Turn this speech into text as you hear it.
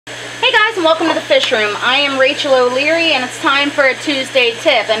and welcome to the Fish Room. I am Rachel O'Leary and it's time for a Tuesday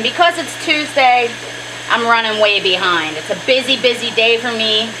tip. And because it's Tuesday, I'm running way behind. It's a busy day for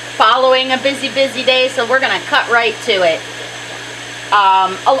me, following a busy day, so we're going to cut right to it.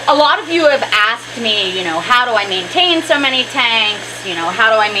 A lot of you have asked me, how do I maintain so many tanks? How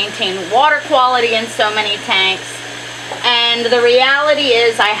do I maintain water quality in so many tanks? And the reality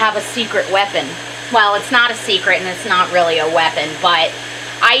is I have a secret weapon. Well, it's not a secret and it's not really a weapon, but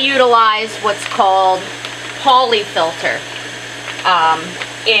I utilize what's called Polyfilter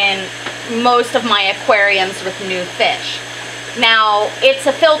in most of my aquariums with new fish. Now, it's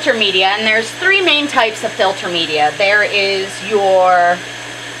a filter media, and there's three main types of filter media. There is your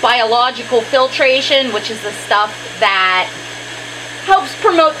biological filtration, which is the stuff that helps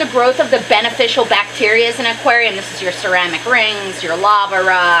promote the growth of the beneficial bacteria in an aquarium. This is your ceramic rings, your lava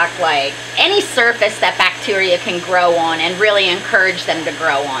rock, like any surface that bacteria can grow on and really encourage them to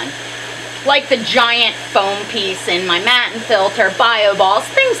grow on. Like the giant foam piece in my Matin filter, bio balls,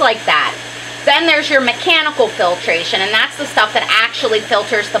 things like that. Then there's your mechanical filtration, and that's the stuff that actually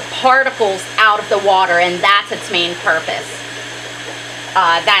filters the particles out of the water, and that's its main purpose.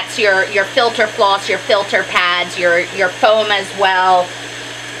 That's your filter floss, your filter pads, your foam as well.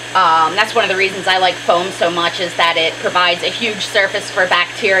 That's one of the reasons I like foam so much, is that it provides a huge surface for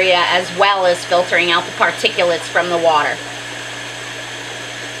bacteria as well as filtering out the particulates from the water.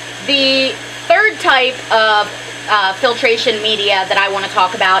 The third type of filtration media that I want to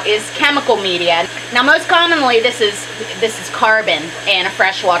talk about is chemical media. Now, most commonly this is carbon in a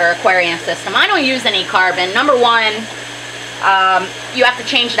freshwater aquarium system. I don't use any carbon. Number one, you have to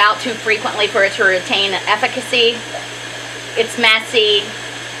change it out too frequently for it to retain efficacy. It's messy.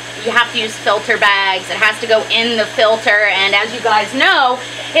 You have to use filter bags. It has to go in the filter, and as you guys know,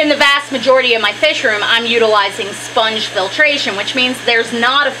 in the vast majority of my fish room, I'm utilizing sponge filtration, which means there's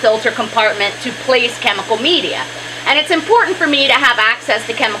not a filter compartment to place chemical media. And it's important for me to have access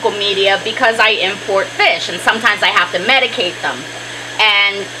to chemical media because I import fish, and sometimes I have to medicate them.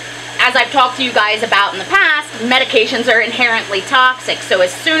 And as I've talked to you guys about in the past, medications are inherently toxic, so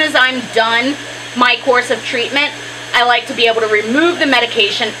as soon as I'm done my course of treatment, I like to be able to remove the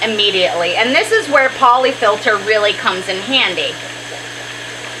medication immediately. And this is where Polyfilter really comes in handy.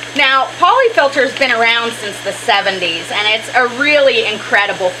 Now, Polyfilter's been around since the 70s, and it's a really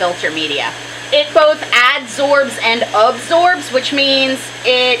incredible filter media. It both adsorbs and absorbs, which means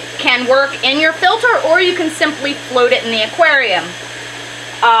it can work in your filter, or you can simply float it in the aquarium.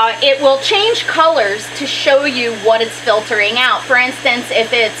 It will change colors to show you what it's filtering out. For instance,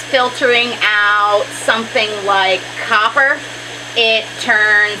 if it's filtering out something like copper, it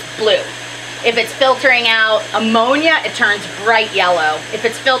turns blue. If it's filtering out ammonia, it turns bright yellow. If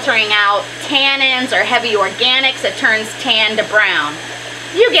it's filtering out tannins or heavy organics, it turns tan to brown.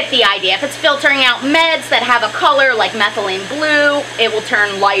 You get the idea. If it's filtering out meds that have a color like methylene blue, it will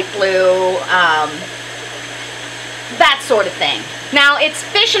turn light blue, that sort of thing. Now, it's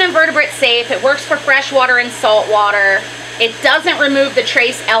fish and invertebrate safe. It works for freshwater and saltwater. It doesn't remove the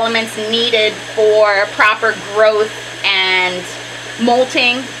trace elements needed for proper growth and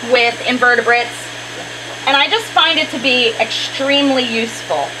molting with invertebrates. And I just find it to be extremely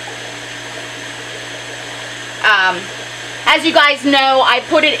useful. As you guys know, I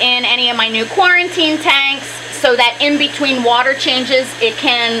put it in any of my new quarantine tanks so that in between water changes, it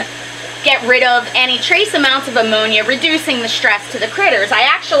can get rid of any trace amounts of ammonia, reducing the stress to the critters. I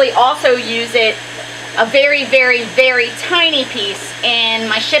actually also use it a very tiny piece in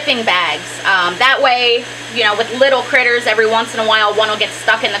my shipping bags. That way, with little critters, every once in a while one will get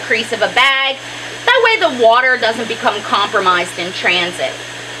stuck in the crease of a bag. That way the water doesn't become compromised in transit.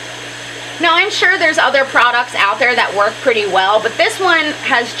 Now, I'm sure there's other products out there that work pretty well, but this one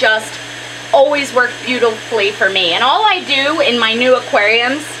has just always worked beautifully for me. And all I do in my new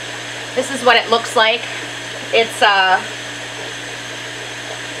aquariums, this is what it looks like. It's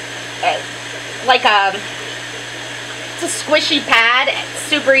it's a squishy pad. It's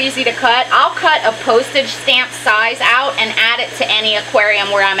super easy to cut. I'll cut a postage stamp size out and add it to any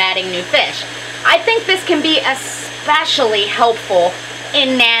aquarium where I'm adding new fish. I think this can be especially helpful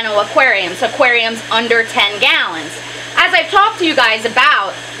in nano aquariums under 10 gallons. As I've talked to you guys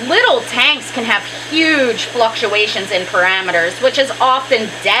about, little tanks can have huge fluctuations in parameters, which is often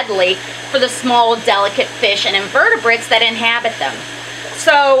deadly for the small, delicate fish and invertebrates that inhabit them.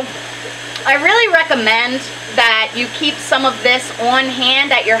 So, I really recommend that you keep some of this on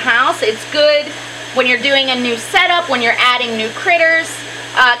hand at your house. It's good when you're doing a new setup, when you're adding new critters.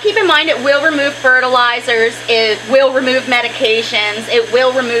 Keep in mind, it will remove fertilizers, it will remove medications, it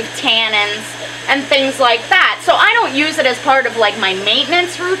will remove tannins, and things like that. So I don't use it as part of like my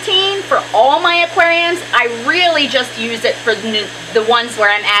maintenance routine for all my aquariums. I really just use it for the ones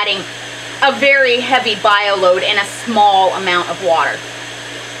where I'm adding a very heavy bioload in a small amount of water.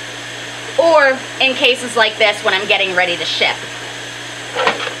 Or in cases like this when I'm getting ready to ship.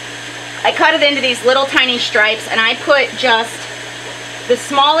 I cut it into these little tiny stripes, and I put just the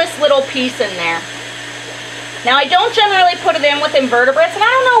smallest little piece in there. Now I don't generally put it in with invertebrates, and I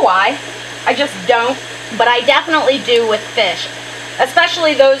don't know why. I just don't, but I definitely do with fish,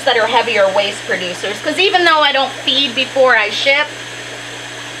 especially those that are heavier waste producers, because even though I don't feed before I ship,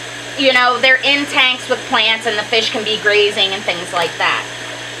 you know, they're in tanks with plants and the fish can be grazing and things like that.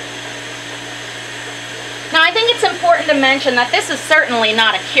 Now I think it's important to mention that this is certainly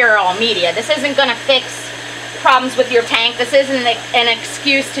not a cure-all media. This isn't going to fix problems with your tank. This isn't an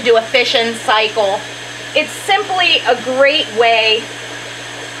excuse to do a fish-in cycle. It's simply a great way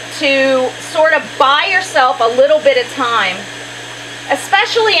to sort of buy yourself a little bit of time,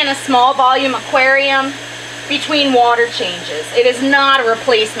 especially in a small volume aquarium, between water changes. It is not a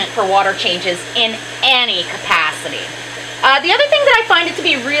replacement for water changes in any capacity. The other thing that I find it to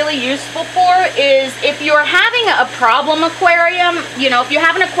be really useful for is if you're having a problem aquarium, you know, if you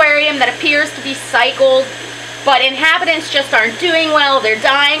have an aquarium that appears to be cycled, but inhabitants just aren't doing well, they're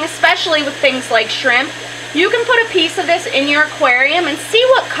dying, especially with things like shrimp, you can put a piece of this in your aquarium and see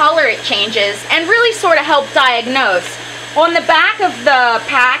what color it changes and really sort of help diagnose. On the back of the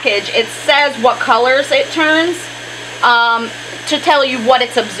package, it says what colors it turns to tell you what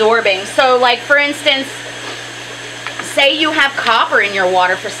it's absorbing. So like for instance, say you have copper in your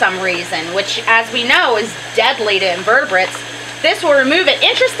water for some reason, which as we know is deadly to invertebrates, this will remove it.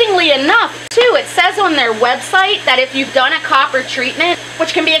 Interestingly enough, too, it says on their website that if you've done a copper treatment,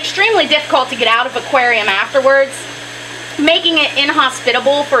 which can be extremely difficult to get out of aquarium afterwards, making it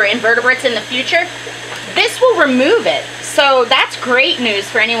inhospitable for invertebrates in the future, this will remove it. So that's great news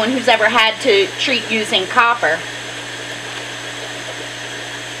for anyone who's ever had to treat using copper.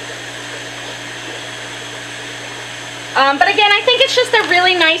 But again, I think it's just a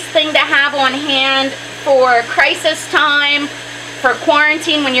really nice thing to have on hand for crisis time, for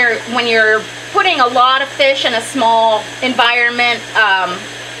quarantine, when you're putting a lot of fish in a small environment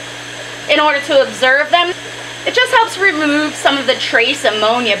in order to observe them. It just helps remove some of the trace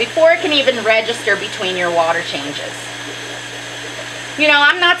ammonia before it can even register between your water changes. You know,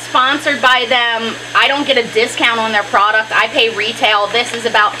 I'm not sponsored by them. I don't get a discount on their product. I pay retail. This is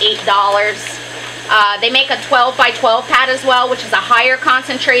about $8. They make a 12 by 12 pad as well, which is a higher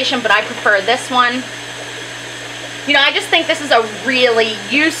concentration, but I prefer this one. You know, I just think this is a really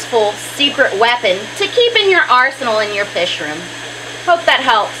useful secret weapon to keep in your arsenal in your fish room. Hope that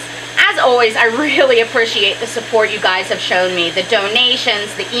helps. As always, I really appreciate the support you guys have shown me. The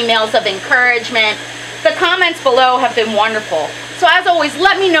donations, the emails of encouragement, the comments below have been wonderful. So as always,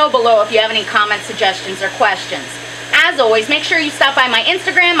 let me know below if you have any comments, suggestions, or questions. As always, make sure you stop by my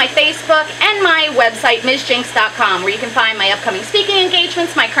Instagram, my Facebook, and my website, MsJinx.com, where you can find my upcoming speaking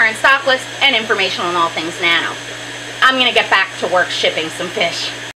engagements, my current stock list, and information on all things nano. I'm going to get back to work shipping some fish.